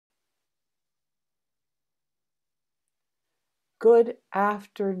Good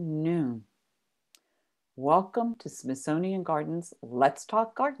afternoon. Welcome to Smithsonian Gardens. Let's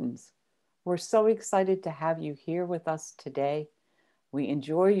Talk Gardens. We're so excited to have you here with us today. We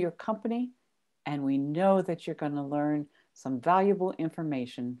enjoy your company and we know that you're going to learn some valuable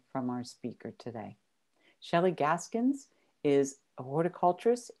information from our speaker today. Shelley Gaskins is a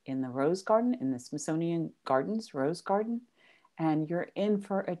horticulturist in the Rose Garden, in the Smithsonian Gardens Rose Garden, and you're in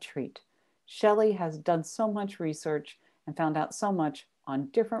for a treat. Shelley has done so much research and found out so much on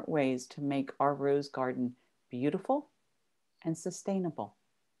different ways to make our rose garden beautiful and sustainable.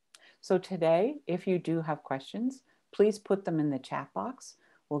 So today, if you do have questions, please put them in the chat box.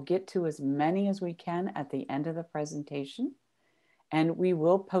 We'll get to as many as we can at the end of the presentation, and we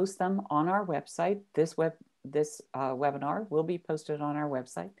will post them on our website. This webinar will be posted on our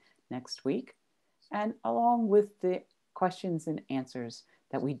website next week, and along with the questions and answers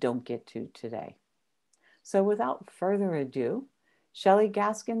that we don't get to today. So without further ado, Shelley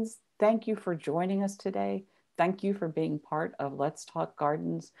Gaskins, thank you for joining us today. Thank you for being part of Let's Talk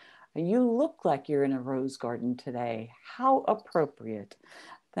Gardens. You look like you're in a rose garden today. How appropriate.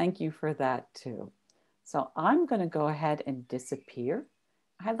 Thank you for that too. So I'm going to go ahead and disappear.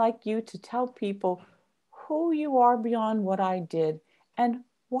 I'd like you to tell people who you are beyond what I did and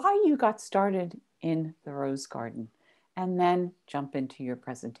why you got started in the rose garden, and then jump into your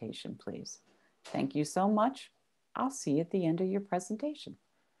presentation, please. Thank you so much. I'll see you at the end of your presentation.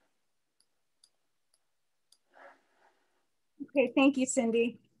 Okay, thank you,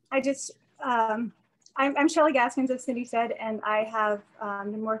 Cindy. I'm Shelley Gaskins, as Cindy said, and I have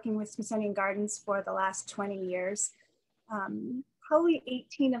been working with Smithsonian Gardens for the last 20 years, probably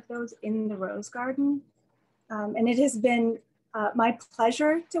 18 of those in the Rose Garden. And it has been my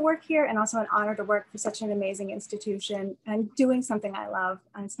pleasure to work here and also an honor to work for such an amazing institution and doing something I love.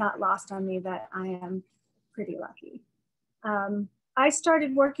 And it's not lost on me that I am pretty lucky. I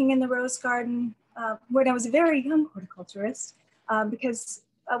started working in the Rose Garden when I was a very young horticulturist because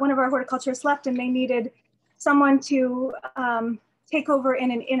one of our horticulturists left and they needed someone to take over in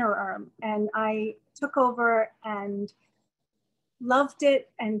an interim. And I took over and loved it,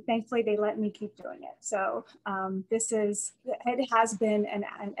 and thankfully they let me keep doing it. So it has been an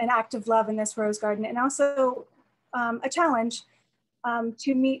act of love in this rose garden, and also a challenge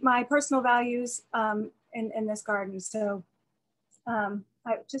to meet my personal values in this garden. So I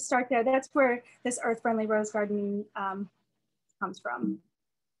just start there. That's where this earth-friendly rose garden comes from.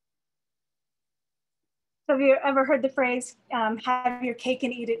 So have you ever heard the phrase, have your cake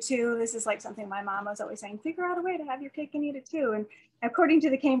and eat it too? This is like something my mom was always saying, figure out a way to have your cake and eat it too. And according to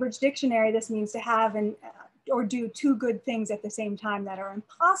the Cambridge Dictionary, this means to have or do two good things at the same time that are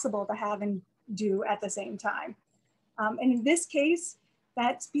impossible to have and do at the same time. And in this case,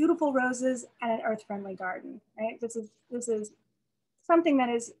 that's beautiful roses and an earth-friendly garden, right? This is something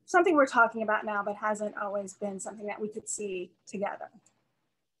we're talking about now, but hasn't always been something that we could see together.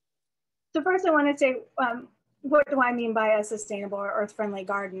 So first I want to say, what do I mean by a sustainable or earth-friendly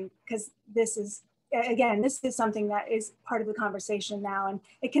garden? Because this is something that is part of the conversation now, and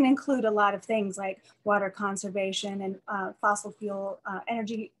it can include a lot of things like water conservation and fossil fuel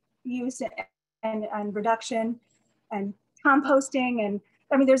energy use and reduction and composting. And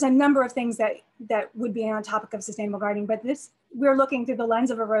I mean, there's a number of things that would be on topic of sustainable gardening, but we're looking through the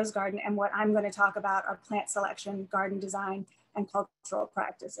lens of a rose garden, and what I'm going to talk about are plant selection, garden design, and cultural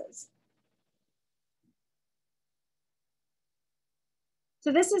practices.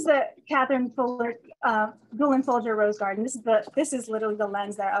 So this is the Katherine Dulin Folger Rose Garden. This is literally the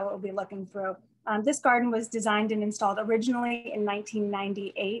lens that I will be looking through. This garden was designed and installed originally in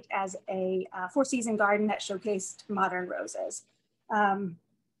 1998 as a four-season garden that showcased modern roses. For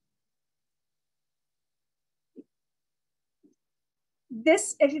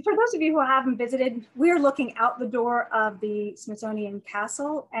those of you who haven't visited, we're looking out the door of the Smithsonian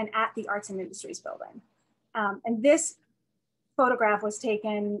Castle and at the Arts and Industries building. And this photograph was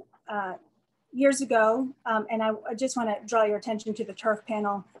taken years ago, and I just want to draw your attention to the turf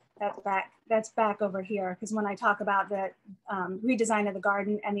panel that's back over here, because when I talk about the redesign of the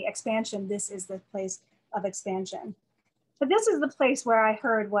garden and the expansion, this is the place of expansion. But this is the place where I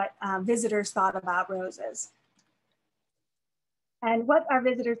heard what visitors thought about roses. And what our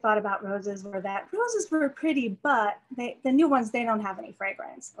visitors thought about roses were that roses were pretty, but the new ones, they don't have any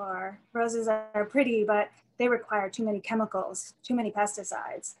fragrance, or roses are pretty, but they require too many chemicals, too many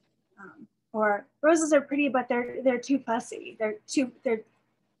pesticides. Or roses are pretty, but they're too fussy. They're too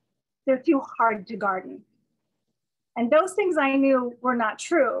hard to garden. And those things I knew were not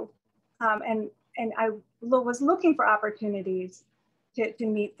true. And I was looking for opportunities to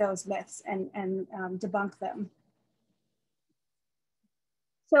meet those myths and debunk them.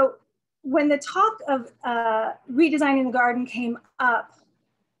 So when the talk of redesigning the garden came up,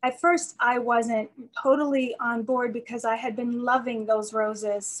 at first I wasn't totally on board because I had been loving those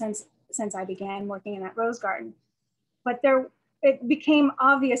roses since I began working in that rose garden. But it became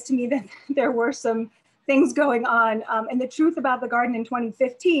obvious to me that there were some things going on. And the truth about the garden in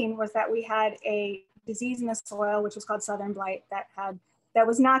 2015 was that we had a disease in the soil, which was called southern blight, that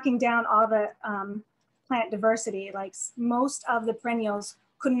was knocking down all the plant diversity. Like most of the perennials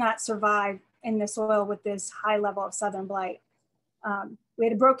could not survive in the soil with this high level of southern blight. We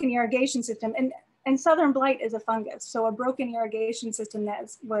had a broken irrigation system, and southern blight is a fungus. So a broken irrigation system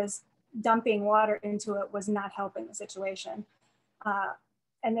that was dumping water into it was not helping the situation.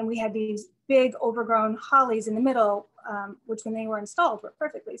 And then we had these big overgrown hollies in the middle, which when they were installed were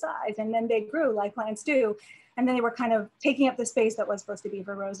perfectly sized, and then they grew like plants do. And then they were kind of taking up the space that was supposed to be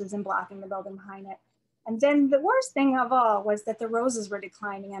for roses and blocking the building behind it. And then the worst thing of all was that the roses were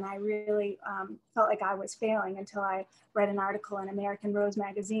declining, and I really felt like I was failing until I read an article in American Rose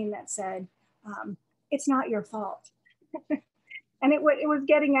magazine that said, it's not your fault. And what it was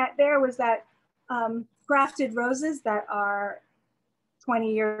getting at there was that grafted roses that are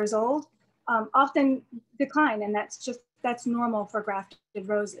 20 years old often decline, and that's normal for grafted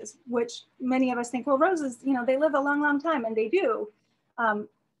roses, which many of us think, well, roses, they live a long, long time, and they do.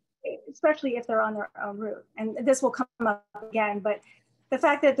 Especially if they're on their own root. And this will come up again, but the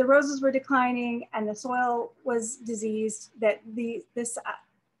fact that the roses were declining and the soil was diseased, that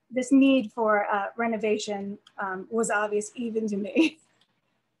this need for renovation was obvious even to me.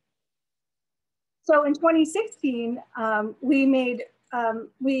 So in 2016, we made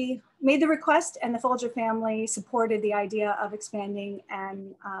the request, and the Folger family supported the idea of expanding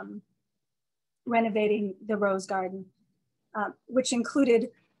and renovating the rose garden, which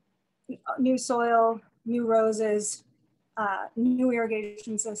included new soil, new roses, new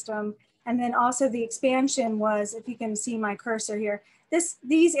irrigation system. And then also the expansion was, if you can see my cursor here,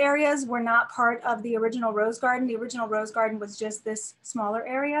 these areas were not part of the original rose garden. The original rose garden was just this smaller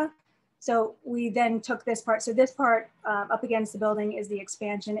area. So we then took this part. So this part up against the building is the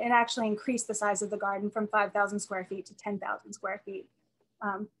expansion. It actually increased the size of the garden from 5,000 square feet to 10,000 square feet.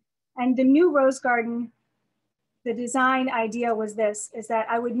 And the new rose garden, the design idea was is that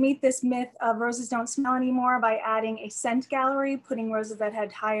I would meet this myth of roses don't smell anymore by adding a scent gallery, putting roses that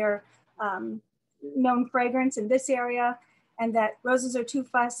had higher known fragrance in this area, and that roses are too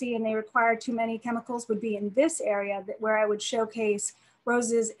fussy and they require too many chemicals would be in this area where I would showcase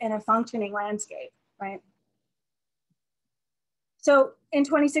roses in a functioning landscape, right? So in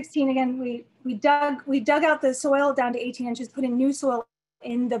 2016, again, we dug out the soil down to 18 inches, put in new soil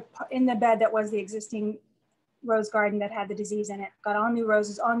in the bed that was the existing rose garden that had the disease in it. Got all new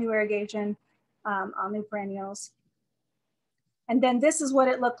roses, all new irrigation, all new perennials. And then this is what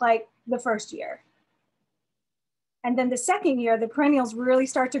it looked like the first year. And then the second year, the perennials really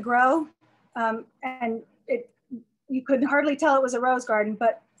start to grow, and you could hardly tell it was a rose garden.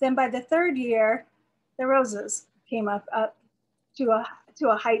 But then by the third year, the roses came up to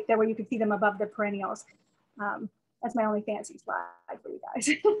a height there where you could see them above the perennials. That's my only fancy slide for you guys.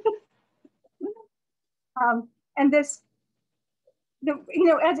 And this,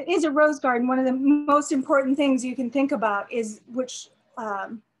 as it is a rose garden, one of the most important things you can think about is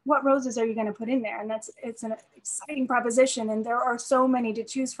what roses are you going to put in there? And it's an exciting proposition, and there are so many to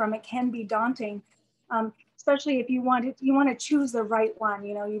choose from. It can be daunting, especially if you want to choose the right one.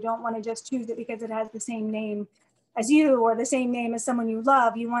 You don't want to just choose it because it has the same name as you or the same name as someone you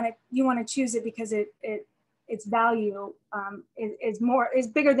love. You want to choose it because its value is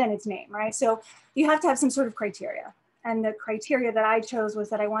bigger than its name, right? So you have to have some sort of criteria. And the criteria that I chose was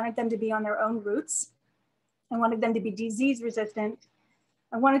that I wanted them to be on their own roots. I wanted them to be disease resistant.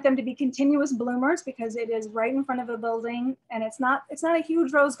 I wanted them to be continuous bloomers because it is right in front of a building, and it's not a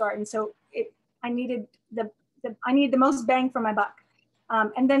huge rose garden. So I needed the most bang for my buck.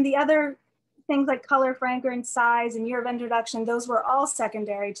 And then the other things like color, fragrance, size, and year of introduction, those were all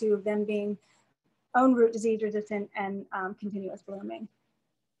secondary to them being own root, disease resistant, and continuous blooming.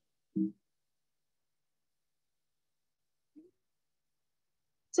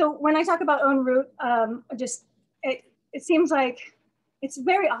 So when I talk about own root, it seems like it's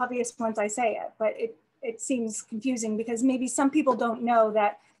very obvious once I say it, but it seems confusing because maybe some people don't know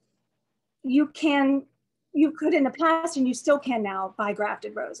that you could in the past, and you still can now, buy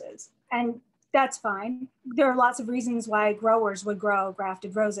grafted roses. And that's fine. There are lots of reasons why growers would grow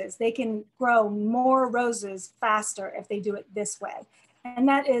grafted roses. They can grow more roses faster if they do it this way. And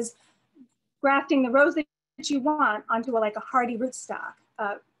that is grafting the rose that you want onto a hardy rootstock.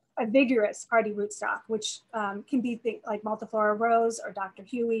 a vigorous hardy rootstock, which can be like multiflora rose or Dr.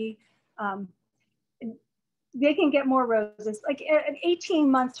 Huey. They can get more roses, like an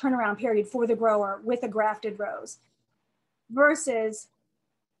 18-month turnaround period for the grower with a grafted rose versus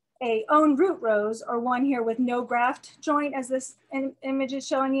a own root rose, or one here with no graft joint, as this image is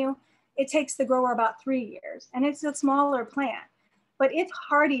showing you. It takes the grower about 3 years, and it's a smaller plant, but it's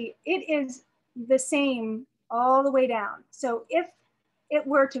hardy. It is the same all the way down. So if it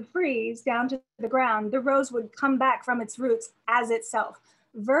were to freeze down to the ground, the rose would come back from its roots as itself,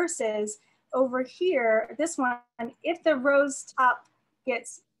 versus over here, this one, if the rose top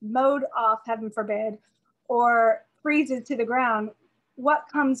gets mowed off, heaven forbid, or freezes to the ground, what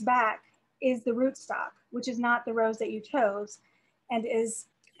comes back is the rootstock, which is not the rose that you chose, and is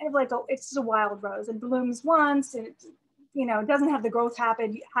kind of like it's just a wild rose. It blooms once, and it, it doesn't have the growth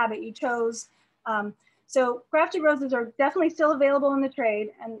habit you chose. So grafted roses are definitely still available in the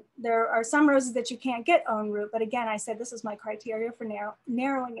trade, and there are some roses that you can't get own root. But again, I said this is my criteria for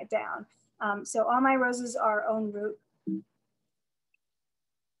narrowing it down. So all my roses are own root.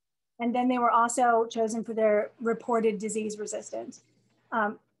 And then they were also chosen for their reported disease resistance.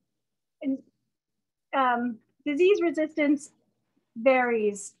 Disease resistance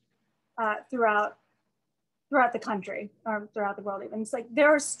varies throughout the country, or throughout the world even. It's like there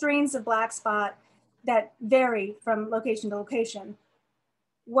are strains of black spot that vary from location to location.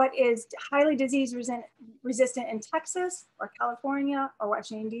 What is highly disease resistant in Texas or California or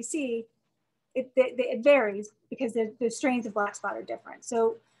Washington, D.C., it varies because the strains of black spot are different.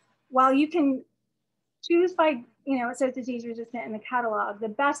 So while you can choose by, it says disease resistant in the catalog, the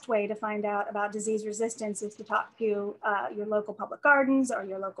best way to find out about disease resistance is to talk to your local public gardens or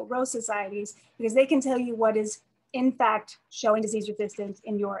your local rose societies, because they can tell you what is in fact showing disease resistance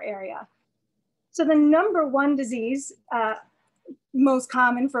in your area. So the number one disease most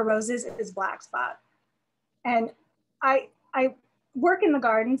common for roses is black spot. And I work in the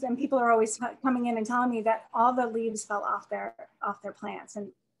gardens, and people are always coming in and telling me that all the leaves fell off their plants,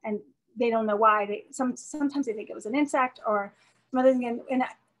 and they don't know why. Sometimes they think it was an insect or some other thing. And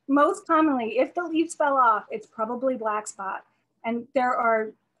most commonly, if the leaves fell off, it's probably black spot. And there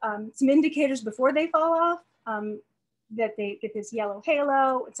are some indicators before they fall off, that they get this yellow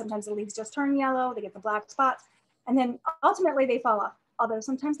halo. Sometimes the leaves just turn yellow, they get the black spots, and then ultimately they fall off. Although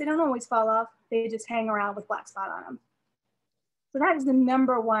sometimes they don't always fall off, they just hang around with black spot on them. So that is the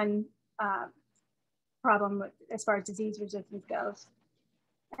number one problem as far as disease resistance goes.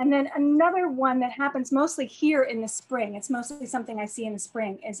 And then another one that happens mostly here in the spring, it's mostly something I see in the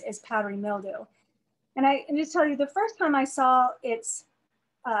spring, is powdery mildew. And I just tell you, the first time I saw its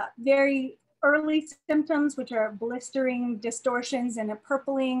very early symptoms, which are blistering distortions and a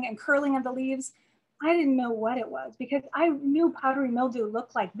purpling and curling of the leaves, I didn't know what it was, because I knew powdery mildew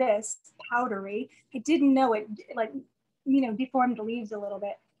looked like this, powdery. I didn't know it, like, deformed the leaves a little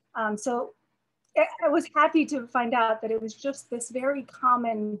bit. So I was happy to find out that it was just this very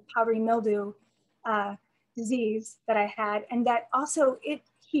common powdery mildew disease that I had, and that also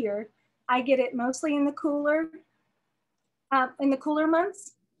here, I get it mostly in the cooler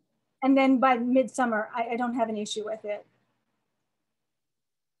months. And then by midsummer, I don't have an issue with it.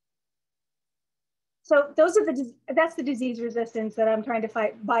 So that's the disease resistance that I'm trying to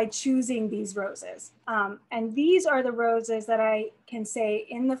fight by choosing these roses. And these are the roses that I can say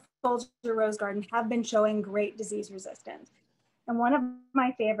in the Folger Rose Garden have been showing great disease resistance. And one of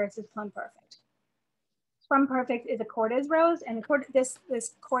my favorites is Plum Perfect. Plum Perfect is a Cortez rose, and this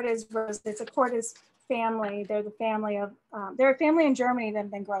Cortez rose, it's a Cortez family. They're the family of, they're a family in Germany that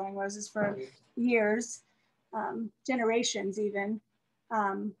have been growing roses for years, generations even.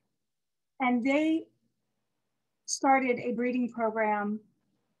 And they started a breeding program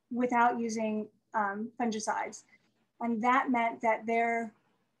without using fungicides. And that meant that their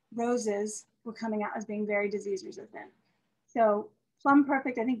roses were coming out as being very disease resistant. So Plum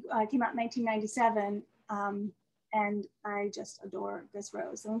Perfect, I think came out in 1997. And I just adore this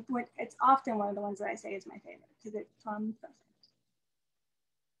rose. And it's often one of the ones that I say is my favorite, because it's Plum Perfect.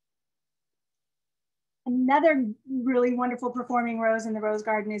 Another really wonderful performing rose in the rose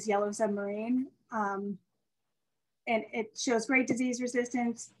garden is Yellow Submarine. And it shows great disease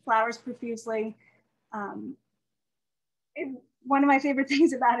resistance, flowers profusely. One of my favorite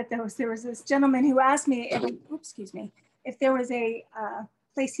things about it, though, is there was this gentleman who asked me, if there was a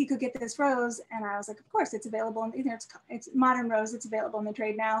place he could get this rose, and I was like, of course, it's available. It's modern rose, it's available in the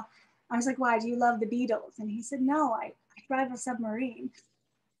trade now. I was like, why, do you love the beetles? And he said, no, I drive a submarine.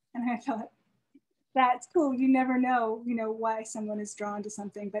 And I thought, that's cool. You never know, why someone is drawn to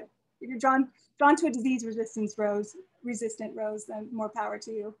something, but if you're drawn to a disease resistance rose, resistant rose, then more power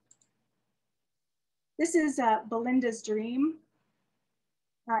to you. This is Belinda's Dream.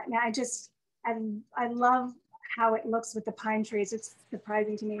 Now I love how it looks with the pine trees. It's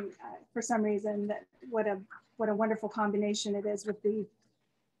surprising to me for some reason that what a wonderful combination it is with the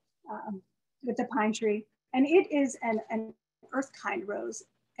pine tree. And it is an earth kind rose.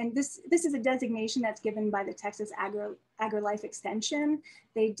 And this is a designation that's given by the Texas AgriLife Extension.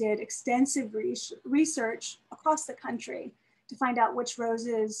 They did extensive research across the country to find out which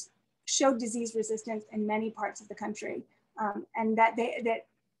roses showed disease resistance in many parts of the country, and that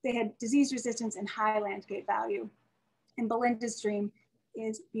they had disease resistance and high landscape value. And Belinda's Dream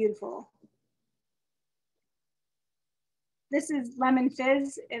is beautiful. This is Lemon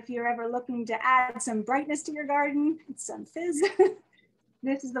Fizz. If you're ever looking to add some brightness to your garden, it's some fizz.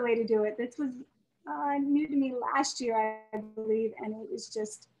 This is the way to do it. This was new to me last year, I believe, and it was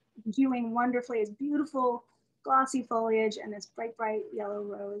just doing wonderfully. It's beautiful, glossy foliage and this bright, bright yellow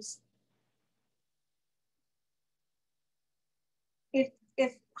rose.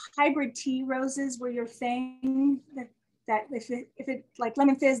 If hybrid tea roses were your thing, that if it like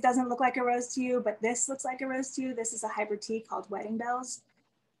Lemon Fizz doesn't look like a rose to you, but this looks like a rose to you, this is a hybrid tea called Wedding Bells.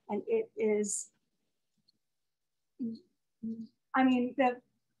 And it is, I mean,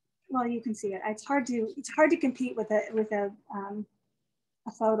 well, you can see it. It's hard to compete with a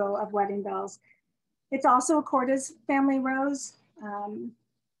photo of Wedding Bells. It's also a Cordes family rose, and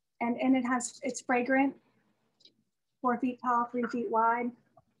it's fragrant, 4 feet tall, 3 feet wide.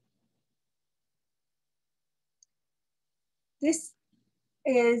 This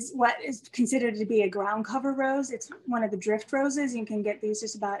is what is considered to be a ground cover rose. It's one of the drift roses. You can get these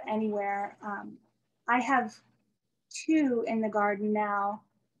just about anywhere. I have 2 in the garden now.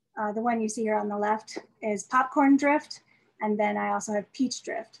 The one you see here on the left is popcorn drift. And then I also have peach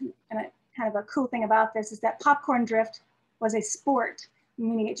drift. And kind of a cool thing about this is that popcorn drift was a sport,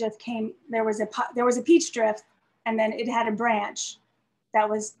 meaning it just came, there was a peach drift, and then it had a branch that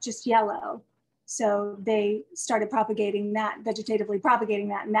was just yellow. So they started propagating that, vegetatively propagating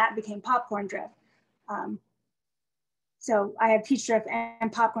that, and that became popcorn drift. So I have peach drift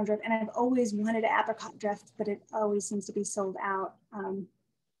and popcorn drift, and I've always wanted an apricot drift, but it always seems to be sold out.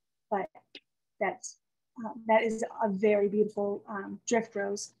 But that is a very beautiful drift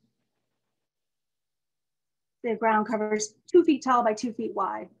rose. The ground cover is 2 feet tall by 2 feet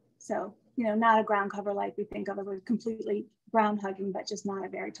wide. So, you know, not a ground cover like we think of it, with completely ground hugging, but just not a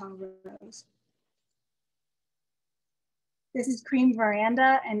very tall rose. This is Cream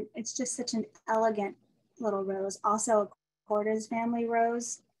Veranda, and it's just such an elegant little rose. Also a Cordes family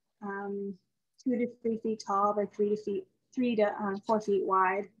rose, 2 to 3 feet tall by 3 to 4 feet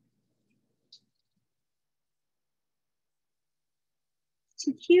wide.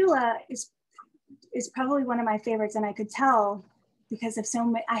 Tequila is probably one of my favorites, and I could tell because of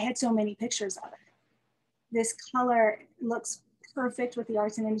I had so many pictures of it. This color looks perfect with the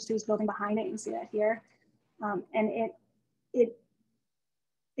Arts and Industries building behind it. You can see that here. And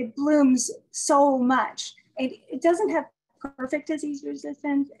it blooms so much. It doesn't have perfect disease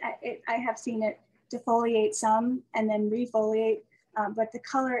resistance. I have seen it defoliate some and then refoliate, but the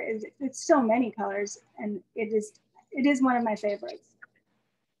color it's so many colors, and it is one of my favorites.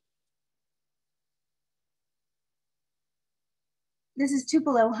 This is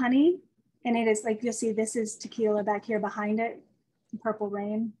Tupelo Honey, and it is like, you'll see this is tequila back here behind it, Purple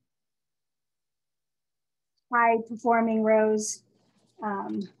Rain. High performing rose,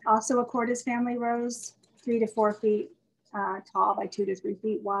 also a Cordes family rose, 3 to 4 feet tall by 2 to 3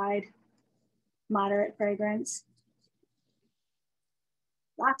 feet wide, moderate fragrance.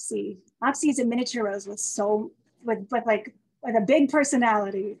 Lopsy is a miniature rose with a big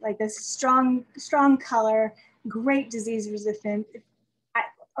personality, like this strong color, great disease resistant.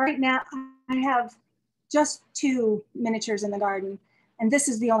 Right now, I have just 2 miniatures in the garden, and this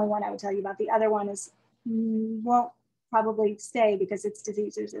is the only one I would tell you about. The other one won't probably stay because its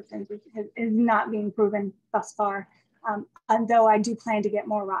disease resistance is not being proven thus far, although I do plan to get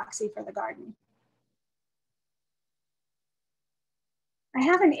more Roxy for the garden. I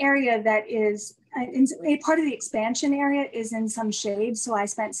have an area that is, a part of the expansion area is in some shade, so I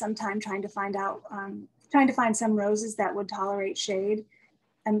spent some time trying to find some roses that would tolerate shade.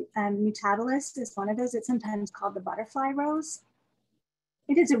 And Mutabilis is one of those. It's sometimes called the butterfly rose.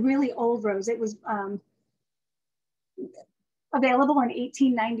 It is a really old rose. It was available in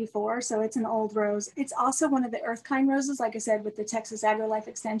 1894, so it's an old rose. It's also one of the earth kind roses, like I said, with the Texas AgriLife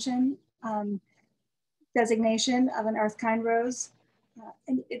Extension designation of an earth kind rose.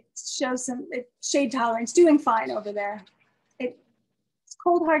 And it shows some shade tolerance, doing fine over there. It's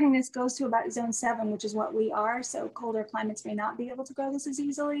Cold hardiness goes to about zone 7, which is what we are. So colder climates may not be able to grow this as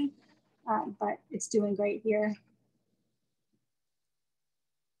easily, but it's doing great here.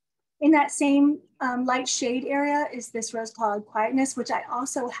 In that same light shade area is this rose called Quietness, which I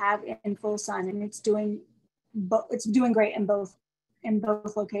also have in full sun, and it's doing great in both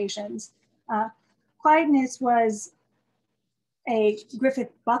locations. Quietness was a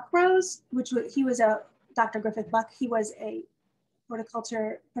Griffith Buck rose, he was a Dr. Griffith Buck. He was a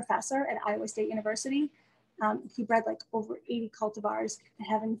horticulture professor at Iowa State University. He bred like over 80 cultivars and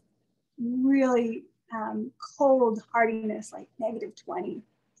having really cold hardiness, like -20.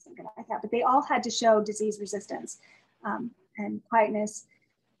 Something like that, but they all had to show disease resistance and quietness.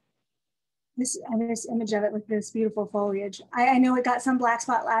 This image of it with this beautiful foliage. I know it got some black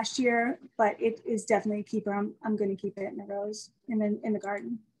spot last year, but it is definitely a keeper. I'm going to keep it in the rose in the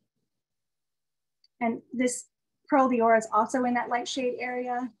garden. And this Pearl Dior is also in that light shade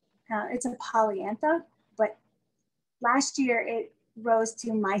area. It's a polyantha, but last year it rose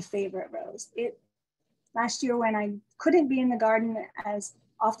to my favorite rose. Last year when I couldn't be in the garden as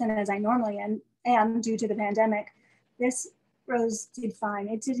often as I normally am due to the pandemic, this rose did fine.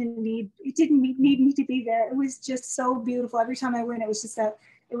 It didn't need me to be there. It was just so beautiful. Every time I went, it was just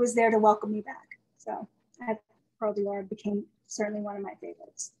it was there to welcome me back. So Pearl Dior became certainly one of my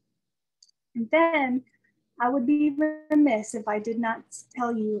favorites. And then I would be remiss if I did not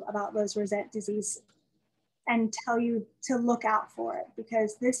tell you about rose rosette disease and tell you to look out for it,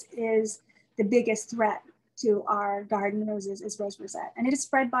 because this is the biggest threat to our garden roses is rose rosette, and it is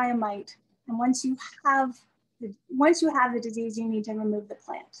spread by a mite. And once you have the disease, you need to remove the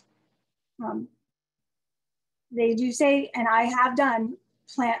plant. They do say, and I have done,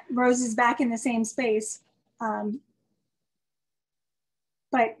 plant roses back in the same space,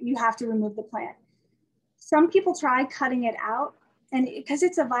 but you have to remove the plant. Some people try cutting it out, and because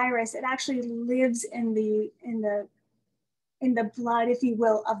it's a virus, it actually lives in the blood, if you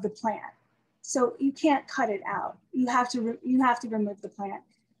will, of the plant. So you can't cut it out. You have to remove the plant.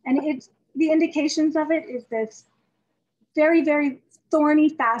 And the indications of it is this very, very thorny,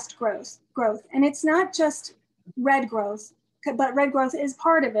 fast growth. And it's not just red growth, but red growth is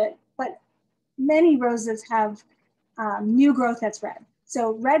part of it. But many roses have new growth that's red.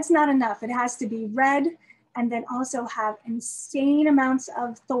 So red's not enough. It has to be red and then also have insane amounts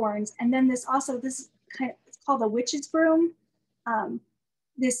of thorns. And then this kind of, it's called a witch's broom.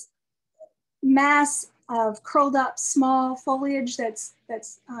 This mass of curled up small foliage that's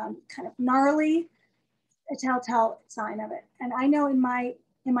kind of gnarly, a telltale sign of it. And I know in my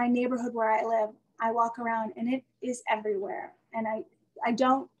neighborhood where I live, I walk around and it is everywhere. And I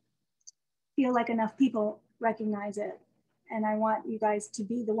don't feel like enough people recognize it. And I want you guys to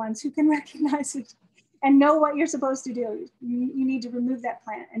be the ones who can recognize it and know what you're supposed to do. You need to remove that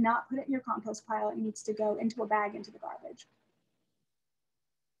plant and not put it in your compost pile. It needs to go into a bag into the garbage.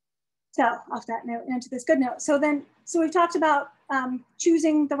 So off that note, into this good note. So we've talked about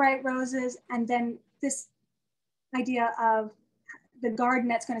choosing the right roses, and then this idea of the garden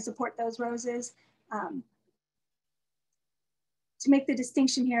that's going to support those roses. To make the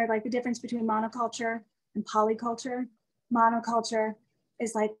distinction here, like the difference between monoculture and polyculture. Monoculture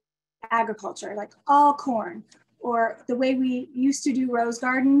is like agriculture, like all corn, or the way we used to do rose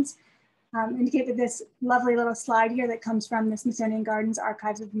gardens. Indicate with this lovely little slide here that comes from the Smithsonian Gardens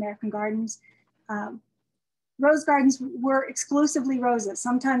Archives of American Gardens. Rose gardens were exclusively roses.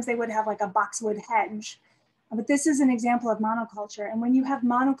 Sometimes they would have like a boxwood hedge, but this is an example of monoculture. And when you have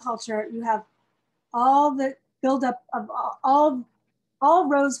monoculture, you have all the buildup of all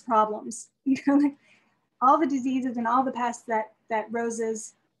rose problems, like all the diseases and all the pests that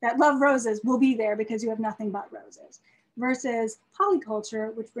love roses will be there because you have nothing but roses. Versus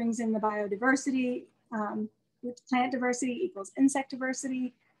polyculture, which brings in the biodiversity, which plant diversity equals insect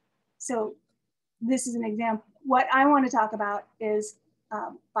diversity. So this is an example. What I want to talk about is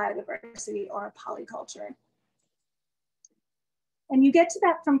biodiversity or polyculture. And you get to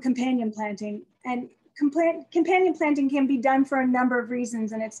that from companion planting. And companion planting can be done for a number of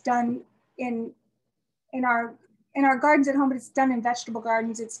reasons, and it's done in our gardens at home, but it's done in vegetable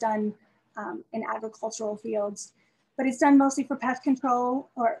gardens, it's done in agricultural fields. But it's done mostly for pest control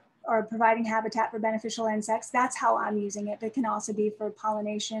or providing habitat for beneficial insects. That's how I'm using it. But it can also be for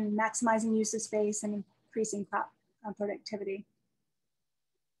pollination, maximizing use of space, and increasing crop productivity.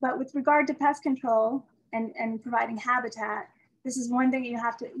 But with regard to pest control and providing habitat, this is one thing you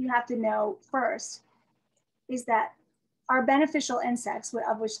have to know first, is that our beneficial insects,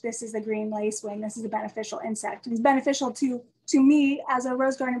 of which this is the green lacewing, this is a beneficial insect. It's beneficial to me as a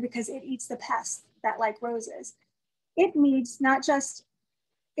rose gardener because it eats the pests that like roses. It needs not just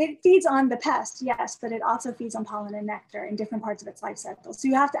it feeds on the pest, yes, but it also feeds on pollen and nectar in different parts of its life cycle. So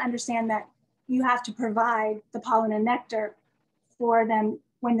you have to understand that you have to provide the pollen and nectar for them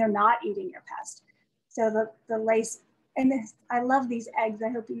when they're not eating your pest. So the lace, and this, I love these eggs. I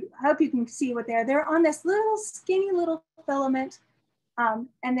hope you can see what they're. They're on this little skinny little filament,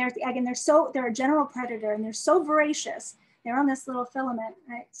 and there's the egg, and they're a general predator, and they're so voracious. They're on this little filament,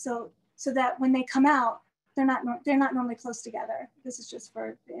 right? So that when they come out, they're not normally close together. This is just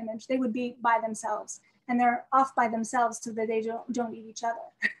for the image. They would be by themselves, and they're off by themselves so that they don't eat each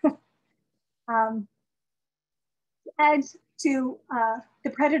other. Add to the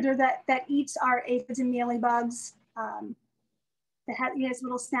predator that eats our aphids and mealybugs. That has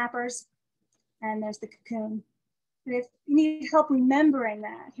little snappers, and there's the cocoon. But if you need help remembering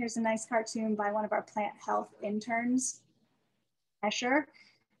that, here's a nice cartoon by one of our plant health interns, Escher.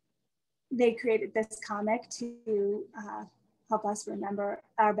 They created this comic to help us remember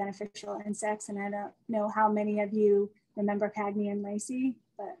our beneficial insects. And I don't know how many of you remember Cagney and Lacey,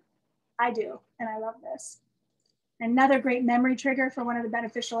 but I do, and I love this. Another great memory trigger for one of the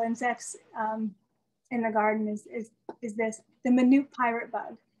beneficial insects in the garden is this, the minute pirate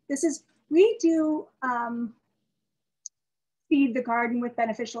bug. We do feed the garden with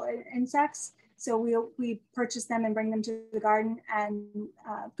beneficial insects. So we purchase them and bring them to the garden, and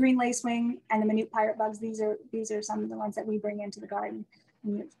green lacewing and the minute pirate bugs. These are some of the ones that we bring into the garden.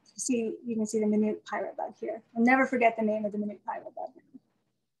 And you can see the minute pirate bug here. I'll never forget the name of the minute pirate bug.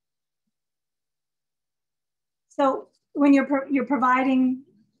 So when you're providing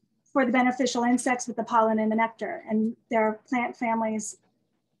for the beneficial insects with the pollen and the nectar, and there are plant families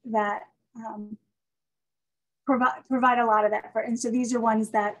that provide a lot of that. And so these are ones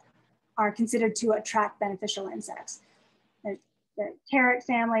that are considered to attract beneficial insects. There's the carrot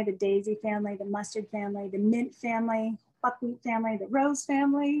family, the daisy family, the mustard family, the mint family, buckwheat family, the rose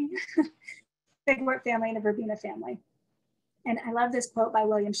family, figwort family, and the verbena family. And I love this quote by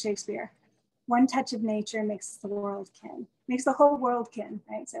William Shakespeare: "One touch of nature makes the world kin," makes the whole world kin,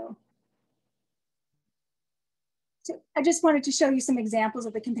 right? So I just wanted to show you some examples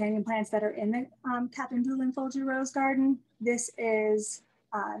of the companion plants that are in the Katherine Dulin Folger Rose Garden. This is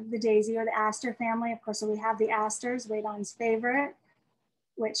the daisy or the aster family. Of course, so we have the asters, Waydon's favorite,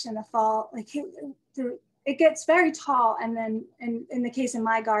 which in the fall, like it gets very tall. And then in the case of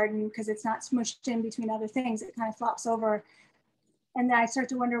my garden, because it's not smushed in between other things, it kind of flops over. And then I start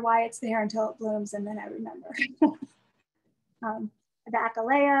to wonder why it's there until it blooms, and then I remember. The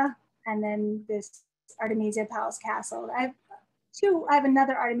Akalea, and then this Artemisia Palace Castle. I have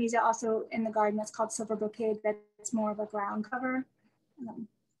another Artemisia also in the garden that's called Silver Brocade, that's more of a ground cover.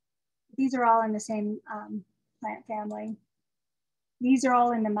 These are all in the same plant family. These are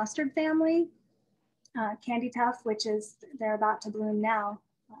all in the mustard family. Candy Tuft, which is, they're about to bloom now.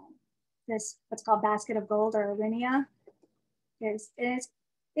 This, what's called Basket of Gold or Alinea,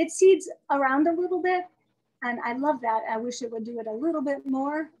 it seeds around a little bit, and I love that. I wish it would do it a little bit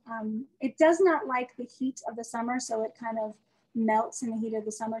more. It does not like the heat of the summer, so it kind of melts in the heat of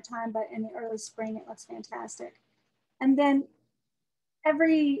the summertime, but in the early spring, it looks fantastic. And then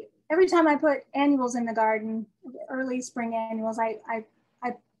every time I put annuals in the garden, early spring annuals, I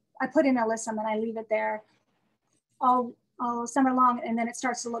put in alyssum and I leave it there all summer long, and then it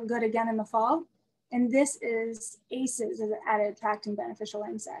starts to look good again in the fall. And this is aces at attracting beneficial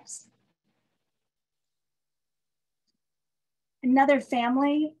insects. Another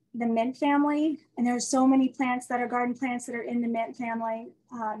family, the mint family, and there's so many plants that are garden plants that are in the mint family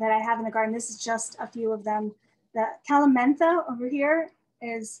that I have in the garden. This is just a few of them. The calamentha over here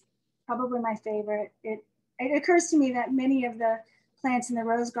is probably my favorite. It occurs to me that many of the plants in the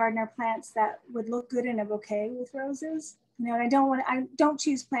rose garden are plants that would look good in a bouquet with roses. You know, and I don't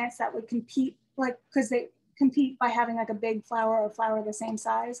choose plants that would compete, like, because they compete by having like a big flower or a flower the same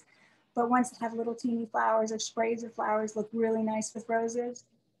size. But ones that have little teeny flowers or sprays of flowers look really nice with roses.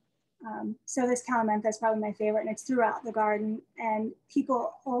 So this calamentha is probably my favorite, and it's throughout the garden. And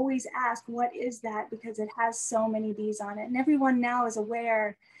people always ask, what is that? Because it has so many bees on it. And everyone now is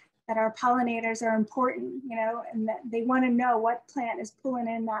aware that our pollinators are important, you know, and that they want to know what plant is pulling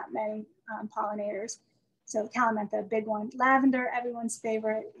in that many pollinators. So calamentha, a big one. Lavender, everyone's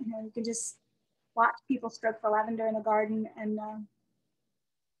favorite. You know, you can just watch people stroke for lavender in the garden, and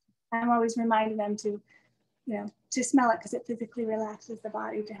I'm always reminding them to, you know, to smell it because it physically relaxes the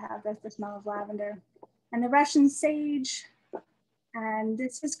body to have the smell of lavender. And the Russian sage, and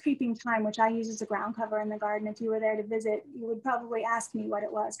this is creeping thyme, which I use as a ground cover in the garden. If you were there to visit, you would probably ask me what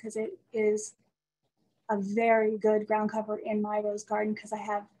it was, because it is a very good ground cover in my rose garden, because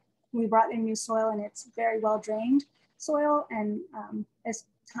we brought in new soil and it's very well drained soil, and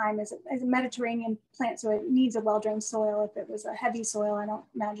time as a Mediterranean plant, so it needs a well-drained soil. If it was a heavy soil, I don't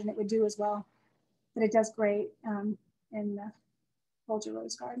imagine it would do as well, but it does great in the Folger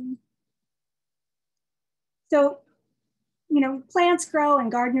rose garden. So, plants grow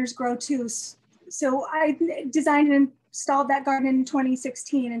and gardeners grow too. So I designed and installed that garden in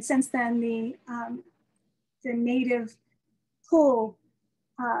 2016, and since then the native pull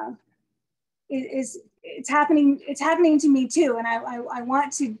it's happening to me too, and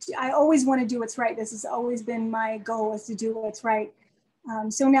I always want to do what's right. This has always been my goal, is to do what's right.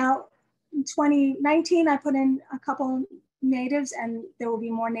 So now in 2019 I put in a couple natives, and there will be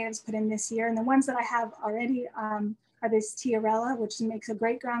more natives put in this year, and the ones that I have already are this Tiarella, which makes a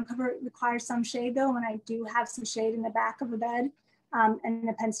great ground cover. It requires some shade though, and I do have some shade in the back of the bed, and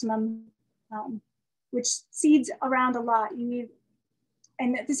the penstemon, which seeds around a lot. You need,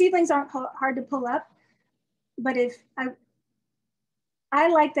 and the seedlings aren't hard to pull up, but if I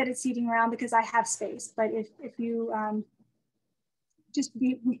like that it's seeding around because I have space. But if you just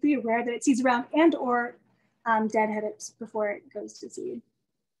be aware that it seeds around and or deadhead it before it goes to seed.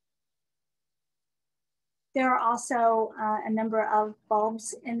 There are also a number of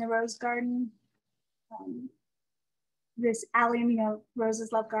bulbs in the rose garden. This allium,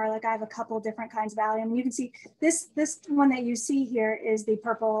 roses love garlic. I have a couple different kinds of allium. You can see this one that you see here is the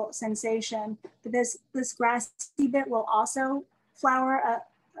purple sensation, but this grassy bit will also flower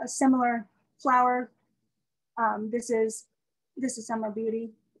a similar flower. This is Summer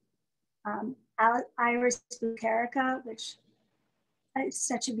Beauty. Iris bucarica, which is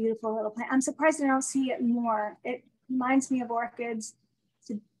such a beautiful little plant. I'm surprised I don't see it more. It reminds me of orchids.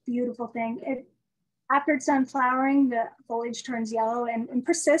 It's a beautiful thing. After it's done flowering, the foliage turns yellow and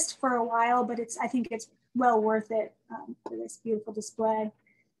persists for a while, but I think it's well worth it for this beautiful display.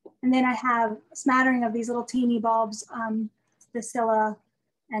 And then I have a smattering of these little teeny bulbs, the Scilla,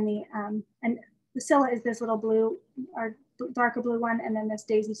 and the Scilla is this little blue or darker blue one, and then this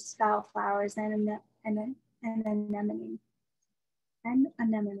daisy style flowers, and an anemone. And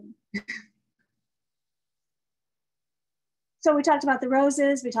anemone. So we talked about the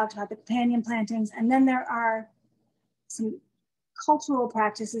roses, we talked about the companion plantings, and then there are some cultural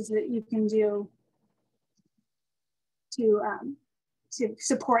practices that you can do to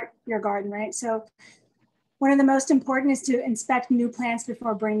support your garden, right? So one of the most important is to inspect new plants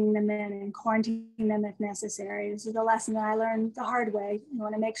before bringing them in and quarantine them if necessary. This is a lesson that I learned the hard way. You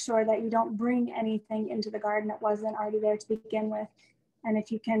want to make sure that you don't bring anything into the garden that wasn't already there to begin with. And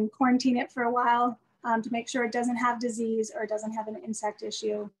if you can quarantine it for a while to make sure it doesn't have disease or it doesn't have an insect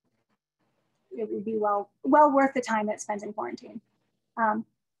issue, it would be well worth the time it spends in quarantine. And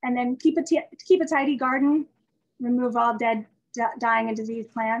then keep a tidy garden, remove all dead, dying and diseased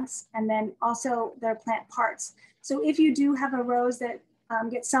plants, and then also their plant parts. So if you do have a rose that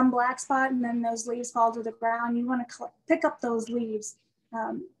gets some black spot and then those leaves fall to the ground, you want to pick up those leaves,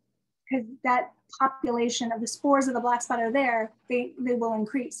 because that population of the spores of the black spot are there, they will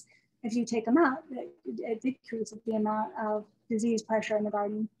increase. If you take them out, it decreases the amount of disease pressure in the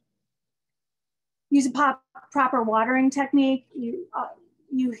garden. Use a proper watering technique. You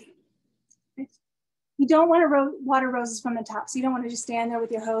don't want to water roses from the top. So you don't want to just stand there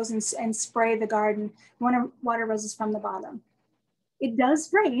with your hose and spray the garden. You want to water roses from the bottom. It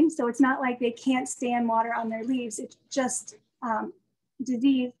does rain, so it's not like they can't stand water on their leaves. It's just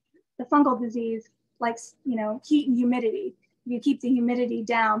disease, the fungal disease likes heat and humidity. If you keep the humidity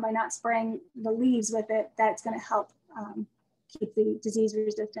down by not spraying the leaves with it, that's going to help keep the disease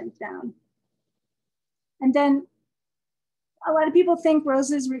resistance down. And then a lot of people think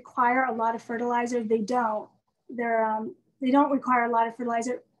roses require a lot of fertilizer. They don't. They don't require a lot of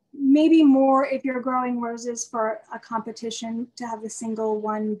fertilizer. Maybe more if you're growing roses for a competition to have the single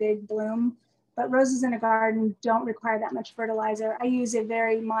one big bloom. But roses in a garden don't require that much fertilizer. I use a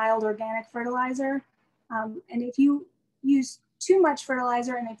very mild organic fertilizer. And if you use too much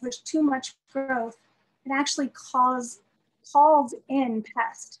fertilizer and they push too much growth, it actually calls in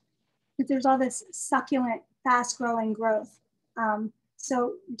pests. Because there's all this succulent, fast-growing growth.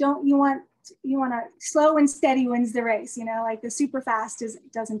 So you want to slow and steady wins the race. Like the super fast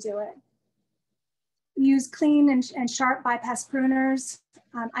doesn't do it. Use clean and sharp bypass pruners.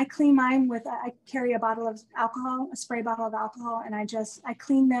 I clean mine I carry a bottle of alcohol, a spray bottle of alcohol, and I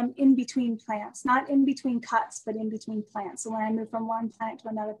clean them in between plants, not in between cuts, but in between plants. So when I move from one plant to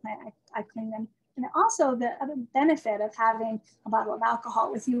another plant, I clean them. And also the other benefit of having a bottle of alcohol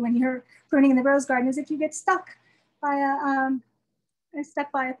with you when you're pruning in the rose garden is if you get stuck by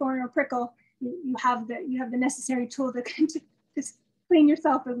a thorn or prickle, you have the necessary tool to just clean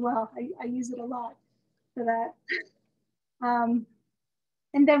yourself as well. I use it a lot for that.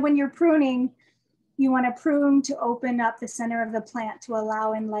 And then when you're pruning, you want to prune to open up the center of the plant to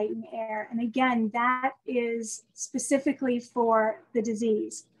allow in light and air. And again, that is specifically for the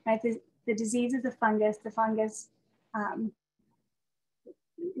disease, right? The disease is a fungus. The fungus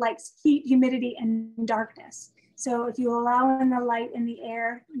likes heat, humidity, and darkness. So if you allow in the light and the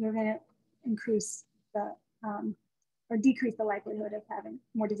air, you're going to increase the, or decrease the likelihood of having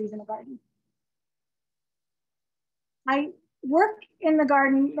more disease in the garden. I work in the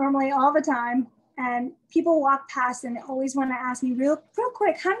garden normally all the time, and people walk past and they always want to ask me real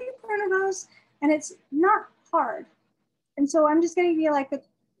quick, how do you prune a rose? And it's not hard. And so I'm just going to give you like the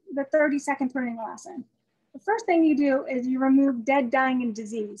 30-second pruning lesson. The first thing you do is you remove dead, dying, and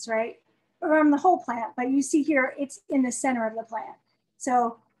disease, right? From the whole plant, but you see here, it's in the center of the plant.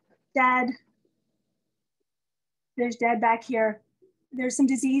 So dead, there's dead back here. There's some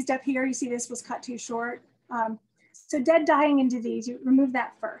diseased up here. You see this was cut too short. So dead, dying, and disease, you remove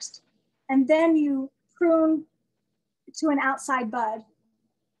that first. And then you prune to an outside bud.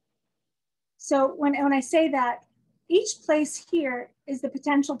 So when I say that, each place here is the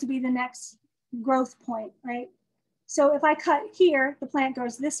potential to be the next growth point, right? So if I cut here, the plant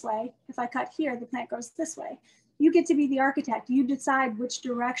goes this way. If I cut here, the plant goes this way. You get to be the architect. You decide which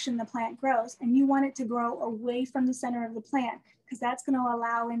direction the plant grows, and you want it to grow away from the center of the plant because that's going to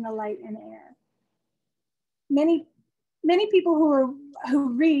allow in the light and air. Many people who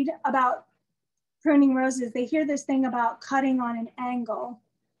read about pruning roses, they hear this thing about cutting on an angle,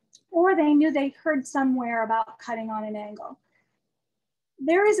 or they heard somewhere about cutting on an angle.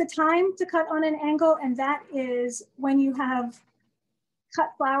 There is a time to cut on an angle, and that is when you have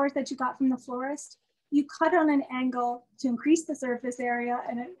cut flowers that you got from the florist. You cut on an angle to increase the surface area,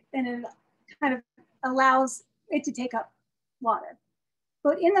 and it kind of allows it to take up water.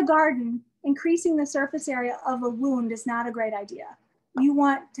 But in the garden, increasing the surface area of a wound is not a great idea. You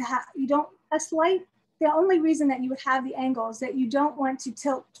want to have, the only reason that you would have the angle is that you don't want to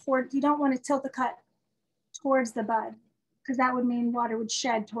tilt the cut towards the bud, because that would mean water would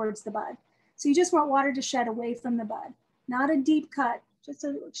shed towards the bud. So you just want water to shed away from the bud, not a deep cut, just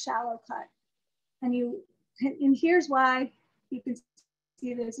a shallow cut. And here's why you can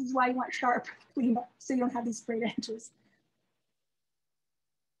see this is why you want sharp cleanup, so you don't have these sprayed edges.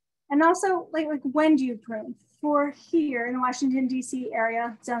 And also, like when do you prune? For here in the Washington, D.C.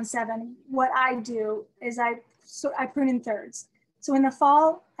 area, zone 7, what I do is I prune in thirds. So in the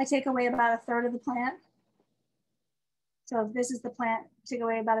fall, I take away about a third of the plant. So if this is the plant, take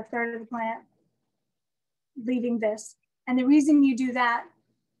away about a third of the plant, leaving this. And the reason you do that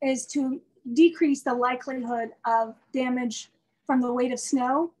is to decrease the likelihood of damage from the weight of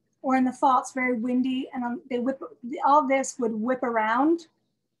snow, or in the fall, it's very windy and all this would whip around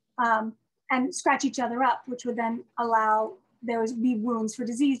and scratch each other up, which would then allow there would be wounds for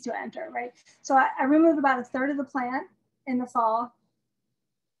disease to enter, right? So I remove about a third of the plant in the fall.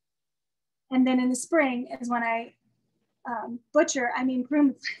 And then in the spring is when I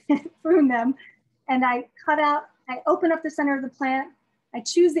prune them. And I open up the center of the plant. I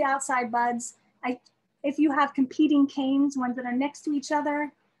choose the outside buds. If you have competing canes, ones that are next to each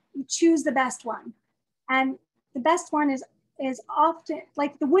other, you choose the best one. And the best one is often,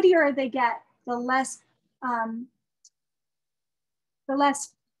 like the woodier they get, the less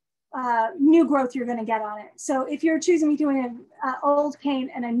new growth you're going to get on it. So if you're choosing between an old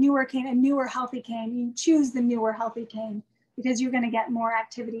cane and a newer healthy cane, you choose the newer healthy cane because you're going to get more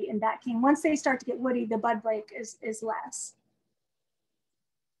activity in that cane. Once they start to get woody, the bud break is less.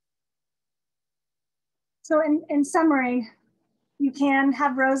 So in summary, you can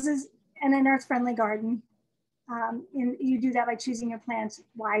have roses in an earth-friendly garden. You do that by choosing your plants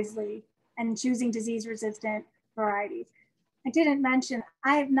wisely and choosing disease-resistant varieties. I didn't mention,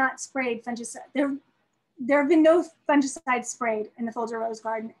 I have not sprayed fungicide. There have been no fungicides sprayed in the Folger Rose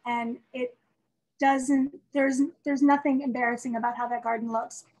Garden, and there's nothing embarrassing about how that garden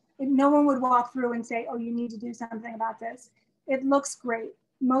looks. No one would walk through and say, oh, you need to do something about this. It looks great.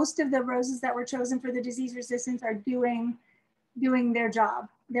 Most of the roses that were chosen for the disease resistance are doing their job.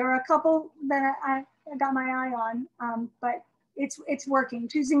 There are a couple that I got my eye on, but it's working.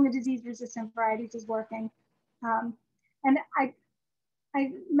 Choosing the disease resistant varieties is working. And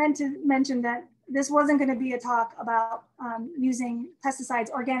I meant to mention that this wasn't going to be a talk about using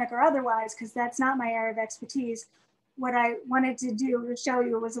pesticides, organic or otherwise, because that's not my area of expertise. What I wanted to do to show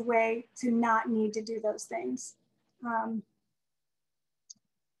you was a way to not need to do those things.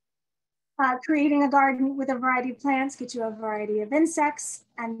 Creating a garden with a variety of plants gets you a variety of insects,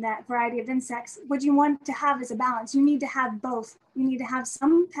 and that variety of insects, what you want to have is a balance. You need to have both. You need to have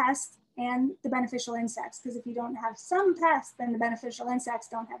some pests and the beneficial insects, because if you don't have some pests, then the beneficial insects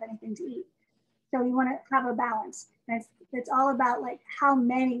don't have anything to eat. So you want to have a balance. And it's all about like how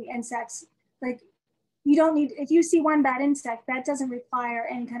many insects, like you don't need, if you see one bad insect, that doesn't require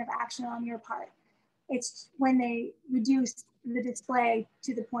any kind of action on your part. It's when they reduce the display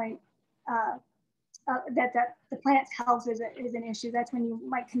to the point that the plant's health is an issue. That's when you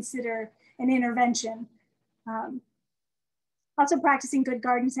might consider an intervention. Also practicing good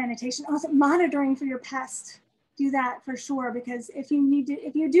garden sanitation, also monitoring for your pests. Do that for sure, because if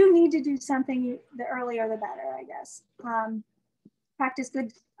you do need to do something, the earlier the better, I guess. Practice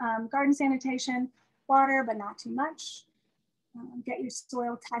good garden sanitation, water, but not too much. Get your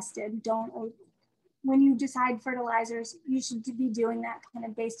soil tested. When you decide fertilizers, you should be doing that kind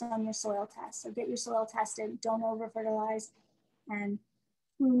of based on your soil test. So get your soil tested, don't over fertilize, and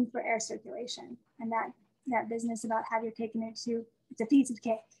room for air circulation. And that business about have your cake and eat it too, it's a piece of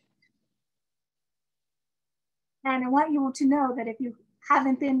cake. And I want you to know that if you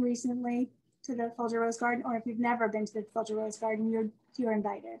haven't been recently to the Folger Rose Garden, or if you've never been to the Folger Rose Garden, you're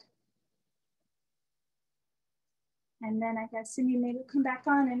invited. And then I guess Cindy maybe come back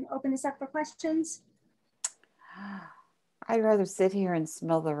on and open this up for questions. I'd rather sit here and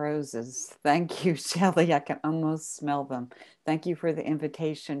smell the roses. Thank you, Shelley. I can almost smell them. Thank you for the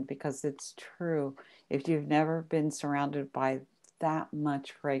invitation, because it's true. If you've never been surrounded by that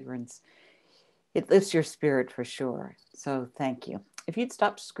much fragrance, it lifts your spirit for sure. So thank you. If you'd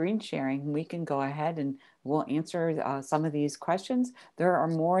stop screen sharing, we can go ahead and we'll answer some of these questions. There are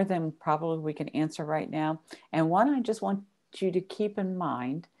more than probably we can answer right now. And one I just want you to keep in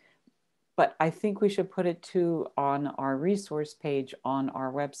mind, but I think we should put it too on our resource page on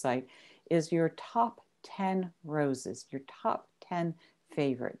our website, is your top 10 roses, your top 10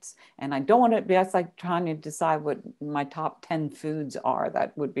 favorites. And I don't want to be, that's like trying to decide what my top 10 foods are.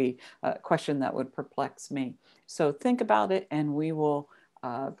 That would be a question that would perplex me. So think about it, and we will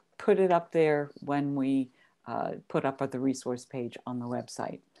put it up there when we put up at the resource page on the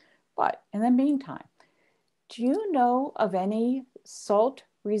website. But in the meantime, do you know of any salt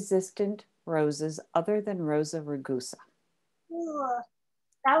resistant roses other than Rosa rugosa?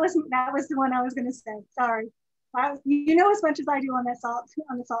 That was the one I was going to say. Sorry. You know as much as I do on the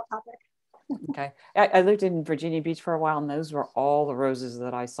salt topic. Okay. I lived in Virginia Beach for a while, and those were all the roses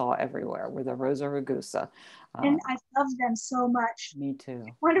that I saw everywhere, were the Rosa rugosa. And I love them so much. Me too.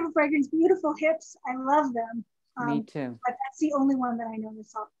 Wonderful fragrance, beautiful hips. I love them. Me too. But that's the only one that I know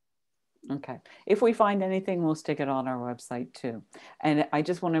is salt. Okay. If we find anything, we'll stick it on our website too. And I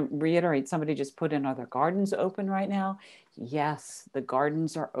just want to reiterate, somebody just put in, are the gardens open right now? Yes, the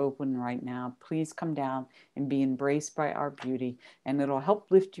gardens are open right now. Please come down and be embraced by our beauty, and it'll help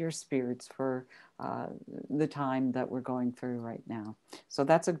lift your spirits for the time that we're going through right now. So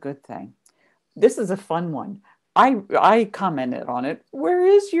that's a good thing. This is a fun one. I commented on it. Where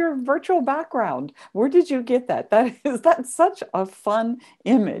is your virtual background? Where did you get that? That's such a fun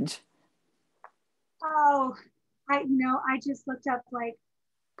image. Oh, I just looked up like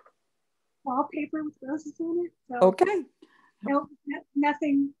wallpaper with roses in it. So okay. No,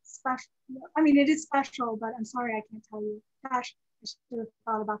 nothing special. I mean, it is special, but I'm sorry, I can't tell you. Gosh, I should have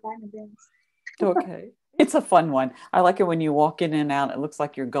thought about that in advance. Okay. It's a fun one. I like it when you walk in and out. It looks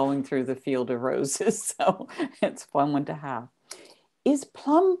like you're going through the field of roses. So it's a fun one to have. Is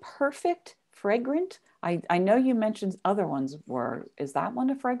plum perfect fragrant? I know you mentioned other ones were. Is that one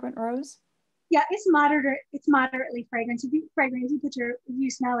a fragrant rose? Yeah, it's moderately fragrant. If you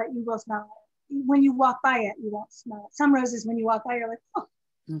smell it, you will smell it. When you walk by it, you won't smell it. Some roses, when you walk by, you're like, oh,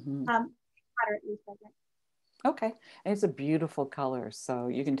 moderately fragrant. Okay, and it's a beautiful color, so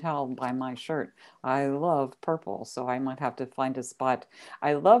you can tell by my shirt. I love purple, so I might have to find a spot.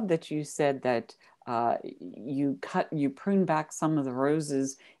 I love that you said that you prune back some of the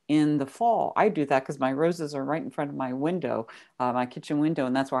roses in the fall. I do that because my roses are right in front of my window, my kitchen window,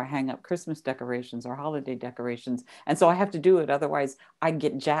 and that's where I hang up Christmas decorations or holiday decorations. And so I have to do it, otherwise I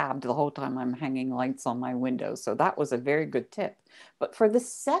get jabbed the whole time I'm hanging lights on my window. So that was a very good tip. But for the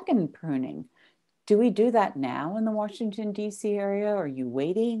second pruning, do we do that now in the Washington, D.C. area? Are you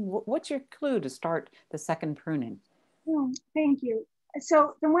waiting? What's your clue to start the second pruning? Thank you.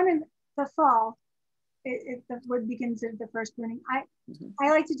 So the one in the fall, the wood begins at the first pruning. I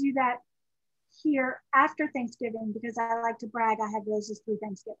like to do that here after Thanksgiving because I like to brag I had roses through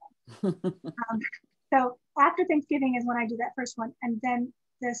Thanksgiving. So after Thanksgiving is when I do that first one. And then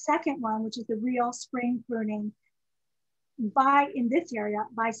the second one, which is the real spring pruning, in this area,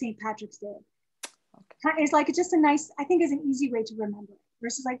 by St. Patrick's Day. Okay. It's like, it's just a nice, I think is an easy way to remember it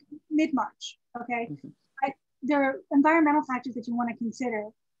versus like mid-March, okay? There are environmental factors that you want to consider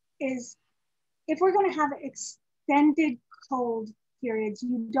is if we're going to have extended cold periods,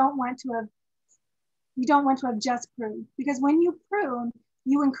 you don't want to have just pruned, because when you prune,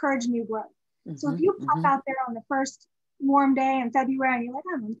 you encourage new growth. So if you pop out there on the first warm day in February and you're like,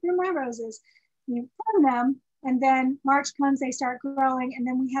 I'm going to prune my roses, you prune them, and then March comes, they start growing, and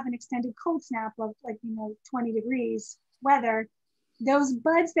then we have an extended cold snap of 20 degrees weather. Those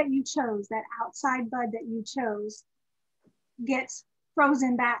buds that you chose, that outside bud that you chose, gets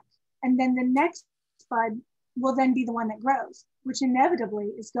frozen back, and then the next bud will then be the one that grows, which inevitably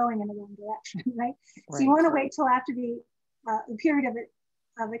is going in the wrong direction, right? So you want to wait till after the period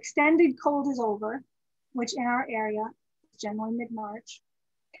of extended cold is over, which in our area is generally mid-March.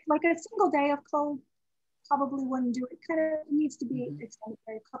 Like a single day of cold probably wouldn't do it. Kind of needs to be extended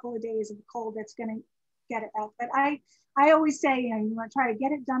for a couple of days of cold that's going to get it back. But I always say, you want to try to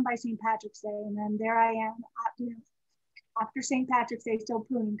get it done by St. Patrick's Day, and then there I am, after St. Patrick's Day, still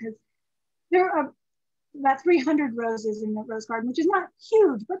pruning, because there are about 300 roses in the rose garden, which is not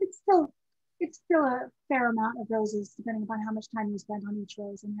huge, but it's still a fair amount of roses, depending upon how much time you spend on each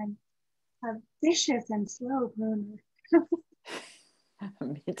rose. And then a vicious and slow pruner.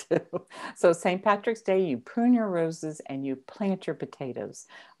 Me too. So St. Patrick's Day, you prune your roses and you plant your potatoes,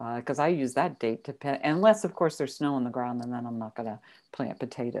 because I use that date to unless of course there's snow on the ground, and then I'm not going to plant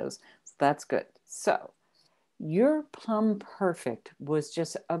potatoes. So that's good. So your Plum Perfect was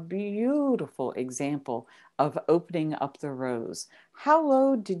just a beautiful example of opening up the rose. How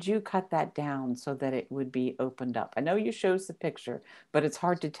low did you cut that down so that it would be opened up? I know you showed us the picture, but it's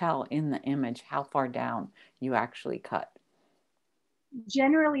hard to tell in the image how far down you actually cut.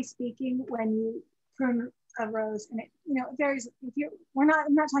 Generally speaking, when you prune a rose, and it varies. I'm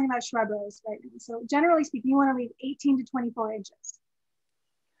not talking about shrub rose right now. So generally speaking, you want to leave 18 to 24 inches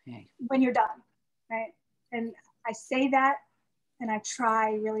when you're done, right? And I say that, and I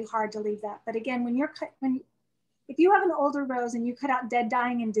try really hard to leave that. But again, if you have an older rose and you cut out dead,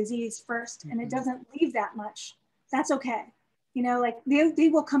 dying, and disease first, and it doesn't leave that much, that's okay. They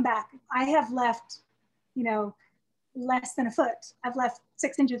will come back. I have left, less than a foot. I've left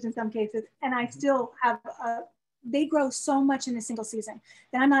 6 inches in some cases, and I still have they grow so much in a single season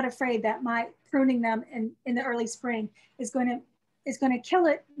that I'm not afraid that my pruning them in the early spring is going to kill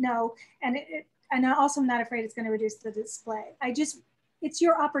it. No, and I'm also not afraid it's going to reduce the display. It's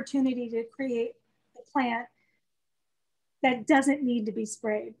your opportunity to create a plant that doesn't need to be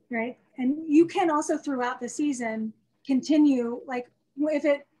sprayed, right? And you can also throughout the season continue, like if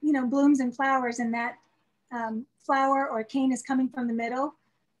it blooms and flowers, and that flower or cane is coming from the middle,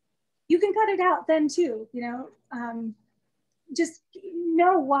 you can cut it out then too. Just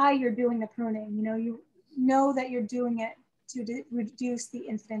know why you're doing the pruning. You know that you're doing it to reduce the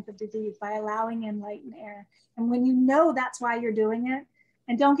incidence of disease by allowing in light and air. And when you know that's why you're doing it,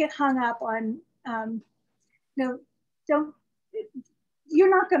 and don't get hung up on, you're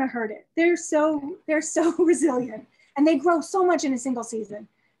not going to hurt it. They're so resilient, and they grow so much in a single season.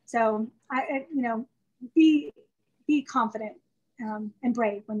 So be confident and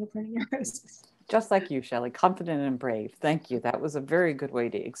brave when you're pruning your roses. Just like you, Shelley, confident and brave. Thank you. That was a very good way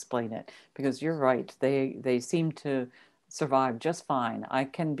to explain it, because you're right. They seem to survive just fine. I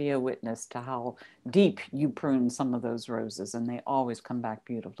can be a witness to how deep you prune some of those roses, and they always come back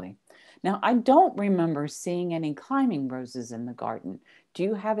beautifully. Now, I don't remember seeing any climbing roses in the garden. Do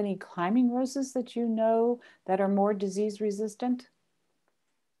you have any climbing roses that you know that are more disease resistant?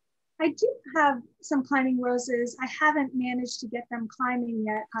 I do have some climbing roses. I haven't managed to get them climbing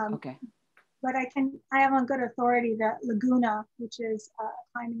yet. Okay. But I have on good authority that Laguna, which is a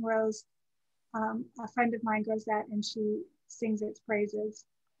climbing rose, a friend of mine grows that, and she sings its praises.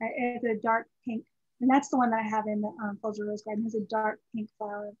 It's a dark pink, and that's the one that I have in the Folger Rose Garden. It's a dark pink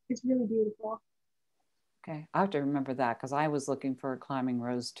flower. It's really beautiful. Okay, I have to remember that, because I was looking for a climbing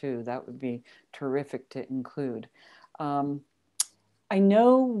rose too. That would be terrific to include. I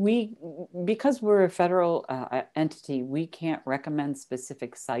know because we're a federal entity, we can't recommend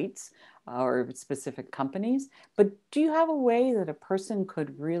specific sites or specific companies, but do you have a way that a person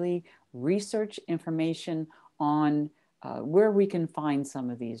could really research information on where we can find some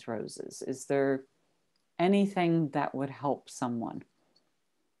of these roses? Is there anything that would help someone?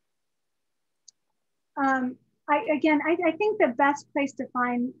 I think the best place to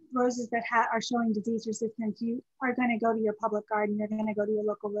find roses that are showing disease resistance, you are going to go to your public garden, you're going to go to your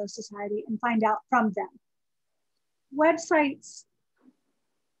local rose society and find out from them. Websites,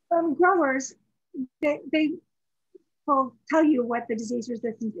 growers, they will tell you what the disease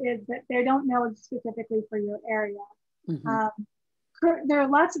resistance is, but they don't know it specifically for your area. There are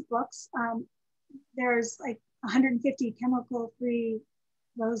lots of books. There's like 150 chemical-free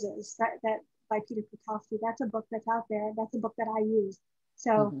Roses, that by Peter Kwiatkowski. That's a book that's out there. That's a book that I use.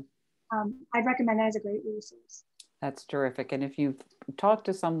 So I'd recommend that as a great resource. That's terrific. And if you talk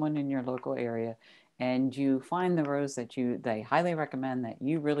to someone in your local area and you find the rose that they highly recommend that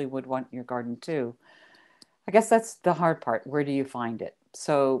you really would want in your garden too, I guess that's the hard part. Where do you find it?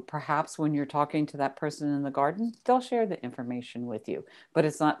 So perhaps when you're talking to that person in the garden, they'll share the information with you, but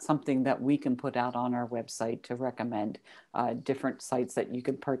it's not something that we can put out on our website to recommend different sites that you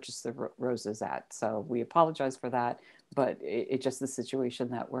can purchase the roses at. So we apologize for that, but it's just the situation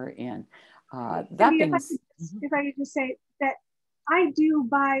that we're in. That being, if I could just say that I do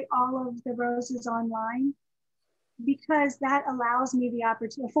buy all of the roses online, because that allows me the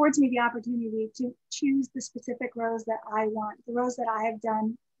opportunity, affords me the opportunity to choose the specific rose that I want, the rose that I have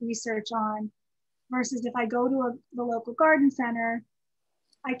done research on, versus if I go to the local garden center,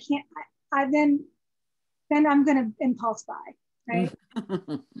 I can't, then I'm going to impulse buy, right?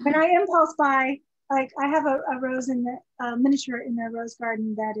 When I impulse buy, like I have a rose in the miniature in the rose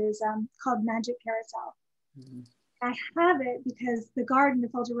garden that is called Magic Carousel. I have it because the garden, the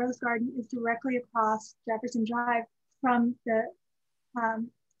Folger Rose Garden, is directly across Jefferson Drive from the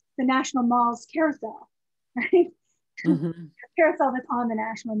National Mall's carousel, right? Carousel that's on the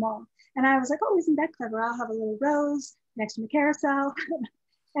National Mall. And I was like, oh, isn't that clever? I'll have a little rose next to the carousel.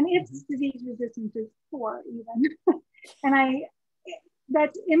 And its disease resistance is 4 even. And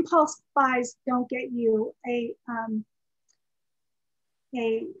that impulse buys don't get you a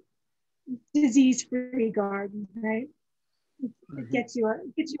disease-free garden, right? It gets you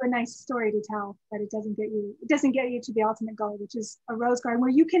a nice story to tell, but it doesn't get you to the ultimate goal, which is a rose garden where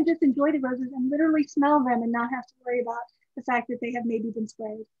you can just enjoy the roses and literally smell them and not have to worry about the fact that they have maybe been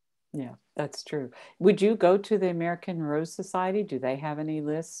sprayed. Yeah, that's true. Would you go to the American Rose Society? Do they have any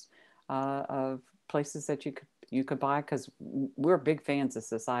lists of places that you could buy? Because we're big fans of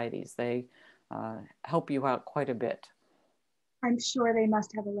societies. They help you out quite a bit. I'm sure they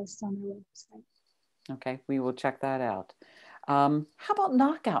must have a list on their website. Okay, we will check that out. How about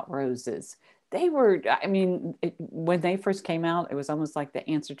knockout roses? They were, I mean, when they first came out, it was almost like the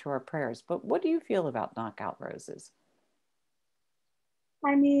answer to our prayers. But what do you feel about knockout roses?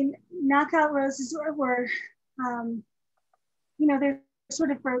 I mean, knockout roses were they're sort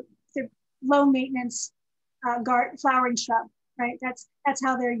of for low maintenance flowering shrub, right? That's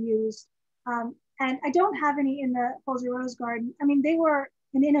how they're used. And I don't have any in the Folger Rose Garden. I mean, they were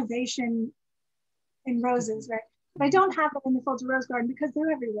an innovation in roses, right? But I don't have them in the Folger Rose Garden because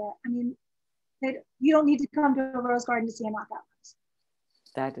they're everywhere. I mean, you don't need to come to a rose garden to see a knockout rose.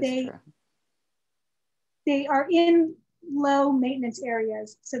 That is true. They are in low maintenance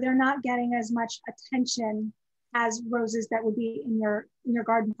areas, so they're not getting as much attention as roses that would be in your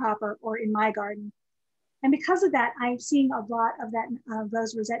garden proper or in my garden. And because of that, I'm seeing a lot of that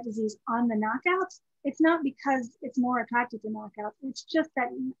rose rosette disease on the knockouts. It's not because it's more attracted to knockouts. It's just that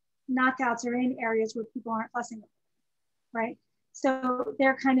knockouts are in areas where people aren't fussing with them, right? So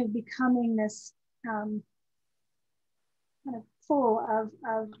they're kind of becoming this kind of full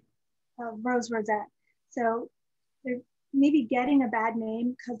of rose rosette. So they're maybe getting a bad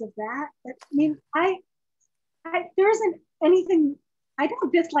name because of that. But I mean, there isn't anything. I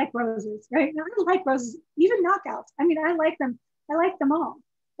don't dislike roses, right? I like roses, even knockouts. I mean, I like them. I like them all.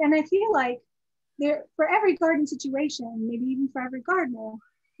 And I feel like for every garden situation, maybe even for every gardener,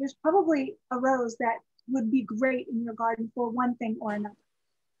 there's probably a rose that would be great in your garden for one thing or another.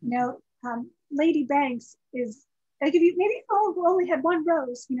 Lady Banks is like, if you maybe only had one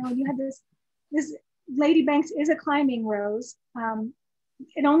rose, and you had this Lady Banks is a climbing rose.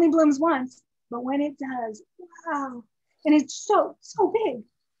 It only blooms once, but when it does, wow. And it's so big.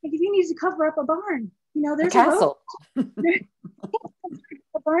 Like if you need to cover up a barn, there's a castle. A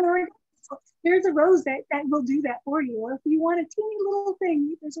barn or there's a rose that will do that for you. Or if you want a teeny little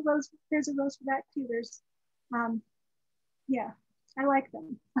thing, there's a rose for that too. There's I like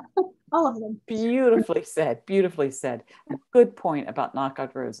them. All of them. Beautifully said. Beautifully said. A good point about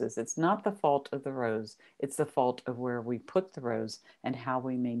knockout roses. It's not the fault of the rose. It's the fault of where we put the rose and how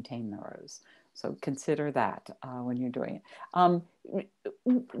we maintain the rose. So consider that when you're doing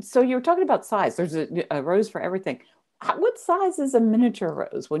it. So you were talking about size. There's a rose for everything. What size is a miniature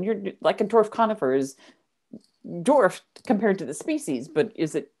rose? When you're like a dwarf conifer is dwarf compared to the species, but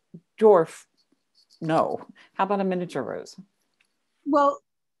is it dwarf? No. How about a miniature rose? Well,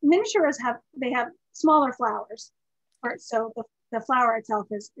 miniatures have smaller flowers, so the flower itself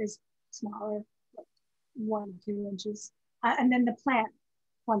is smaller, 1 to 2 inches, and then the plant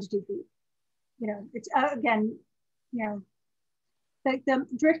 1 to 2 feet. It's again, the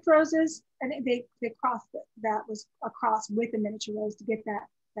drift roses, and they crossed that was a cross with a miniature rose to get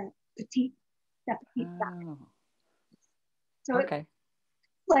that petite size. Oh, So it's okay.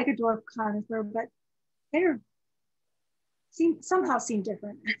 like a dwarf conifer, but they're somehow seem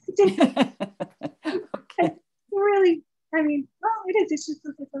different. Okay. Really, I mean, well, it is. It's just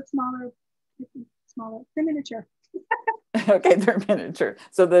a smaller, the miniature. Okay, they're miniature.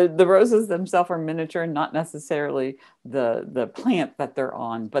 So the roses themselves are miniature, not necessarily the plant that they're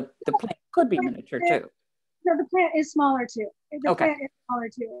on, but the plant could be miniature too. No, the plant is smaller too. The Okay. plant is smaller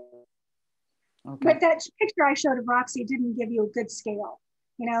too. Okay. But that picture I showed of Roxy didn't give you a good scale.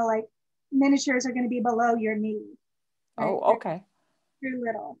 Like miniatures are going to be below your knee. Right? Oh, okay. They're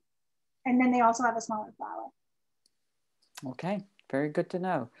little. And then they also have a smaller flower. Okay. Very good to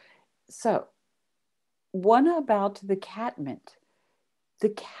know. So, what about the catmint? The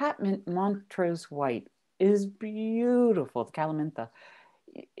catmint Montrose white is beautiful, the calamintha.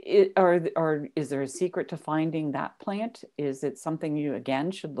 Or is there a secret to finding that plant? Is it something you again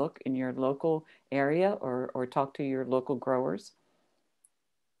should look in your local area or talk to your local growers?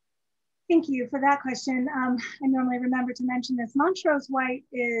 Thank you for that question. I normally remember to mention this. Montrose white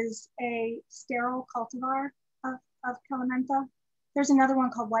is a sterile cultivar of calamintha. There's another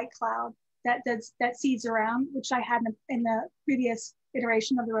one called white cloud that seeds around, which I had in the previous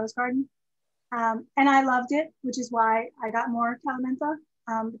iteration of the rose garden. And I loved it, which is why I got more calamintha.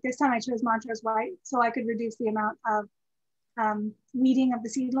 But this time I chose Montrose white so I could reduce the amount of weeding of the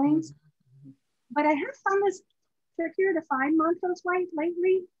seedlings. But I have found this trickier to find Montrose white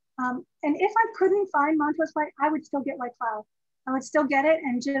lately. And if I couldn't find Montrose white, I would still get white cloud. I would still get it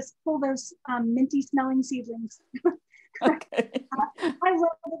and just pull those minty smelling seedlings. Okay.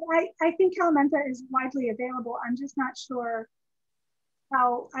 I think calamintha is widely available. I'm just not sure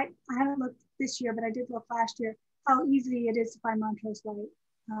how, I haven't looked this year, but I did look last year, how easy it is to find Montrose white.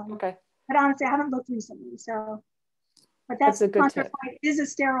 Okay. But honestly, I haven't looked recently. So, but That's a good Montrose tip. white is a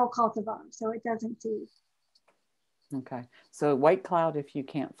sterile cultivar, so it doesn't seed. Okay. So white cloud if you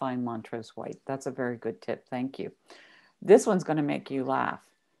can't find Montrose white. That's a very good tip. Thank you. This one's going to make you laugh.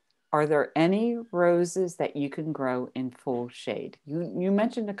 Are there any roses that you can grow in full shade? You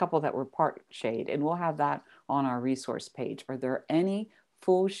mentioned a couple that were part shade, and we'll have that on our resource page. Are there any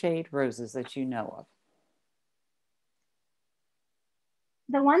full shade roses that you know of?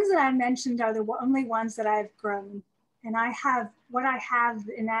 The ones that I mentioned are the only ones that I've grown. And what I have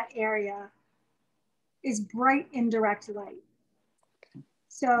in that area is bright indirect light. Okay.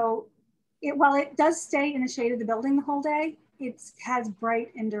 So while it does stay in the shade of the building the whole day, it has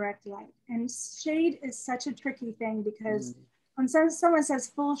bright indirect light. And shade is such a tricky thing because when someone says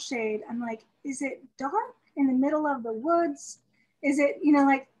full shade, I'm like, is it dark in the middle of the woods? Is it,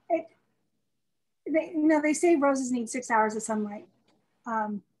 they say roses need 6 hours of sunlight.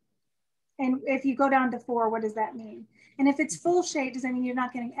 And if you go down to 4, what does that mean? And if it's full shade, does that mean you're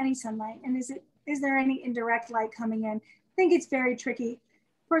not getting any sunlight? And is there any indirect light coming in? I think it's very tricky.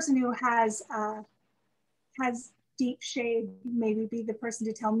 Person who has deep shade maybe be the person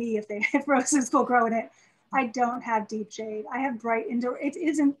to tell me if roses will grow in it. I don't have deep shade. I have bright it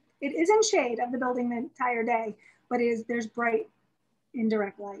is in shade of the building the entire day, but there's bright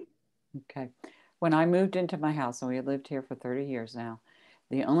indirect light. Okay. When I moved into my house, and we had lived here for 30 years now,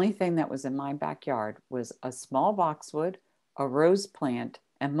 the only thing that was in my backyard was a small boxwood, a rose plant,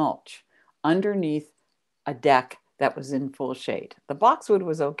 and mulch underneath a deck that was in full shade. The boxwood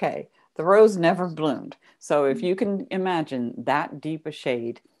was okay. The rose never bloomed. So if you can imagine that deep a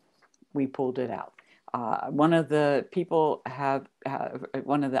shade, we pulled it out. One of the people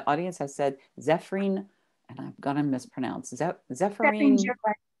one of the audience has said Zephyrine, and I'm going to mispronounce Zephyrine.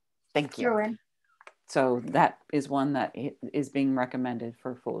 Thank you. Dulin. So that is one that is being recommended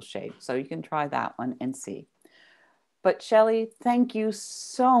for full shade. So you can try that one and see. But Shelley, thank you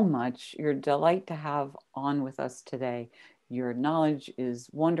so much. You're a delight to have on with us today. Your knowledge is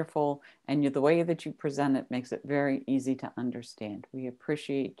wonderful, and the way that you present it makes it very easy to understand. We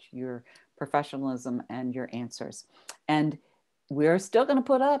appreciate your professionalism and your answers. And we're still going to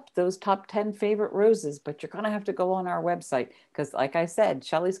put up those top 10 favorite roses, but you're going to have to go on our website because, like I said,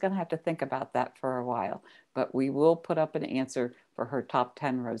 Shelley's going to have to think about that for a while. But we will put up an answer for her top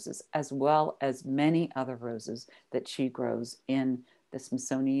 10 roses, as well as many other roses that she grows in the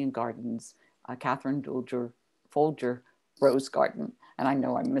Smithsonian Gardens, Katherine Folger Rose Garden. And I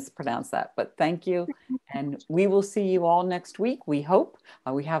know I mispronounced that, but thank you. And we will see you all next week, we hope.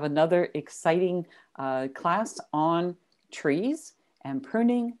 We have another exciting class on trees, and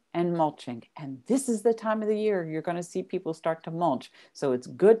pruning and mulching. And this is the time of the year you're going to see people start to mulch. So it's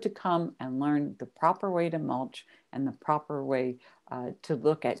good to come and learn the proper way to mulch and the proper way to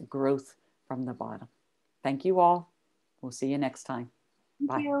look at growth from the bottom. Thank you all. We'll see you next time.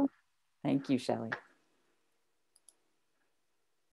 Thank Bye. you. Thank you, Shelley.